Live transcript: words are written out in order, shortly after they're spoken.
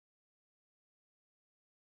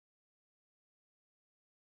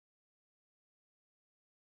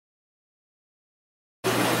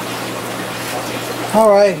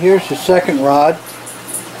Alright, here's the second rod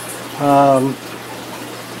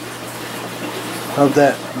of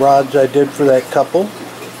that rods I did for that couple.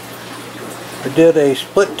 I did a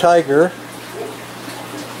split tiger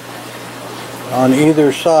on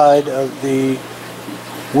either side of the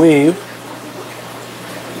weave.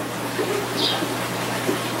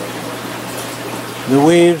 The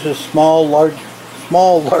weave's a small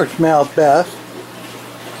largemouth bass.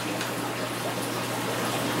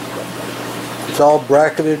 It's all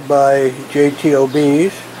bracketed by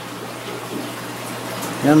JTOBs.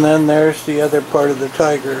 And then there's the other part of the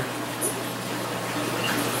tiger.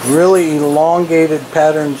 Really elongated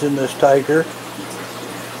patterns in this tiger.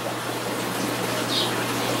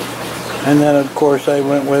 And then of course I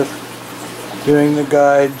went with doing the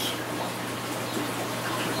guides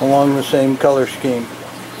along the same color scheme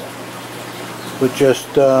with just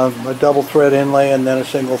a double thread inlay and then a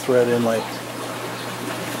single thread inlay.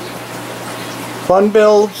 Fun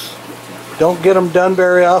builds. Don't get them done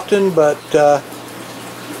very often, but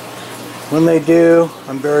when they do,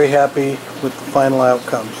 I'm very happy with the final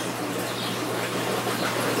outcomes.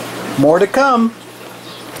 More to come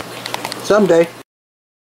someday.